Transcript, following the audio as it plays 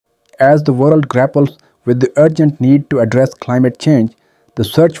As the world grapples with the urgent need to address climate change, the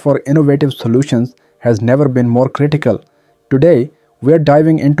search for innovative solutions has never been more critical. Today, we are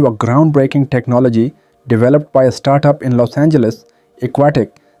diving into a groundbreaking technology developed by a startup in Los Angeles,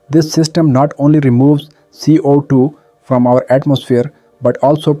 Aquatic. This system not only removes CO2 from our atmosphere but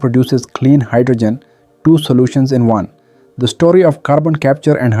also produces clean hydrogen, two solutions in one. The story of carbon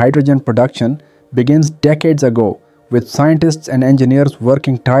capture and hydrogen production begins decades ago, with scientists and engineers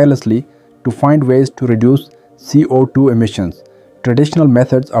working tirelessly to find ways to reduce CO2 emissions. Traditional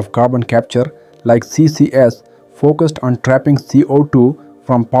methods of carbon capture, like CCS, focused on trapping CO2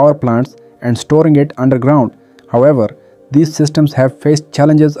 from power plants and storing it underground. However, these systems have faced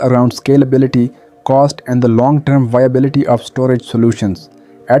challenges around scalability, cost, and the long-term viability of storage solutions.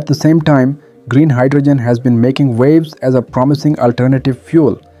 At the same time, green hydrogen has been making waves as a promising alternative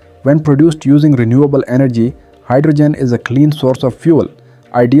fuel. When produced using renewable energy, hydrogen is a clean source of fuel,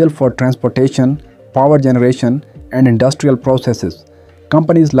 ideal for transportation, power generation, and industrial processes.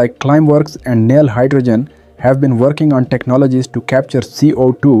 Companies like Climeworks and Nail Hydrogen have been working on technologies to capture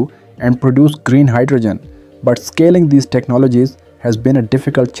CO2 and produce green hydrogen, but scaling these technologies has been a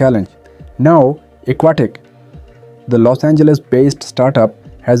difficult challenge. Now, Aquatic, the Los Angeles-based startup,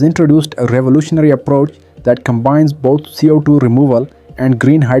 has introduced a revolutionary approach that combines both CO2 removal and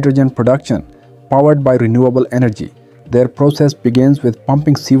green hydrogen production, powered by renewable energy. Their process begins with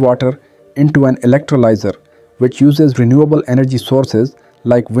pumping seawater into an electrolyzer, which uses renewable energy sources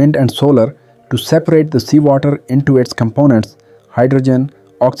like wind and solar to separate the seawater into its components: hydrogen,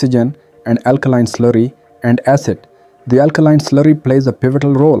 oxygen, and alkaline slurry and acid. The alkaline slurry plays a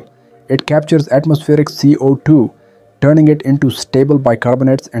pivotal role. It captures atmospheric CO2, turning it into stable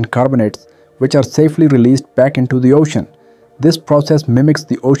bicarbonates and carbonates, which are safely released back into the ocean. This process mimics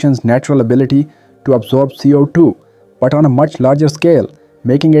the ocean's natural ability to absorb CO2, but on a much larger scale,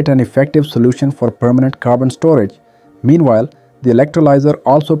 making it an effective solution for permanent carbon storage. Meanwhile, the electrolyzer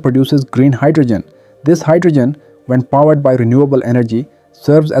also produces green hydrogen. This hydrogen, when powered by renewable energy,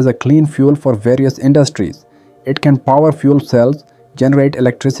 serves as a clean fuel for various industries. It can power fuel cells, generate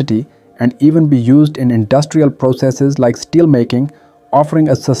electricity, and even be used in industrial processes like steelmaking, offering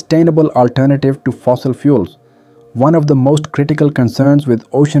a sustainable alternative to fossil fuels. One of the most critical concerns with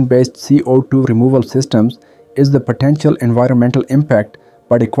ocean-based CO2 removal systems is the potential environmental impact,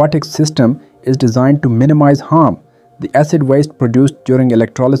 but Aquatic's system is designed to minimize harm. The acid waste produced during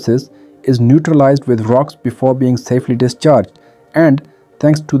electrolysis is neutralized with rocks before being safely discharged, and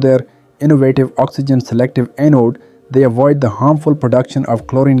thanks to their innovative oxygen-selective anode, they avoid the harmful production of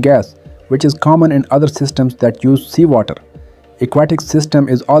chlorine gas, which is common in other systems that use seawater. Aquatic's system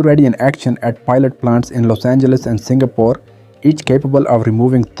is already in action at pilot plants in Los Angeles and Singapore, each capable of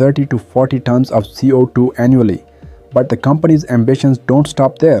removing 30 to 40 tons of CO2 annually. But the company's ambitions don't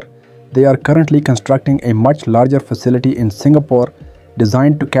stop there. They are currently constructing a much larger facility in Singapore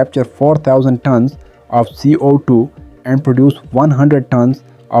designed to capture 4,000 tons of CO2 and produce 100 tons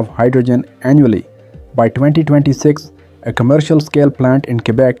of hydrogen annually. By 2026, a commercial-scale plant in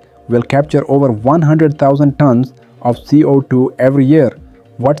Quebec will capture over 100,000 tons of CO2 every year.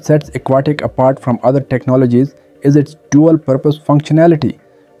 What sets Aquatic apart from other technologies is its dual-purpose functionality.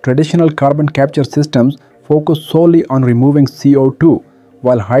 Traditional carbon capture systems focus solely on removing CO2,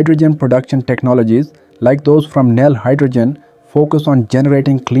 while hydrogen production technologies, like those from Nail Hydrogen, focus on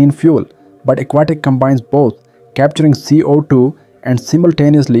generating clean fuel. But Aquatic combines both, capturing CO2 and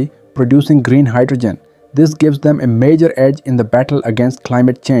simultaneously producing green hydrogen. This gives them a major edge in the battle against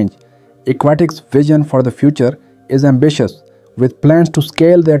climate change. Aquatic's vision for the future is ambitious, with plans to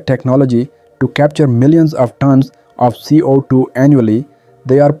scale their technology to capture millions of tons of CO2 annually.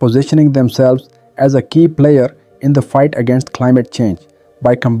 They are positioning themselves as a key player in the fight against climate change.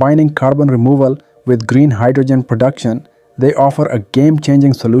 By combining carbon removal with green hydrogen production, they offer a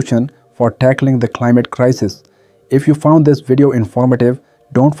game-changing solution for tackling the climate crisis. If you found this video informative,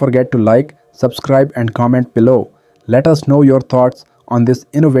 don't forget to like, subscribe, and comment below. Let us know your thoughts on this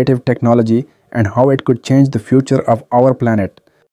innovative technology and how it could change the future of our planet.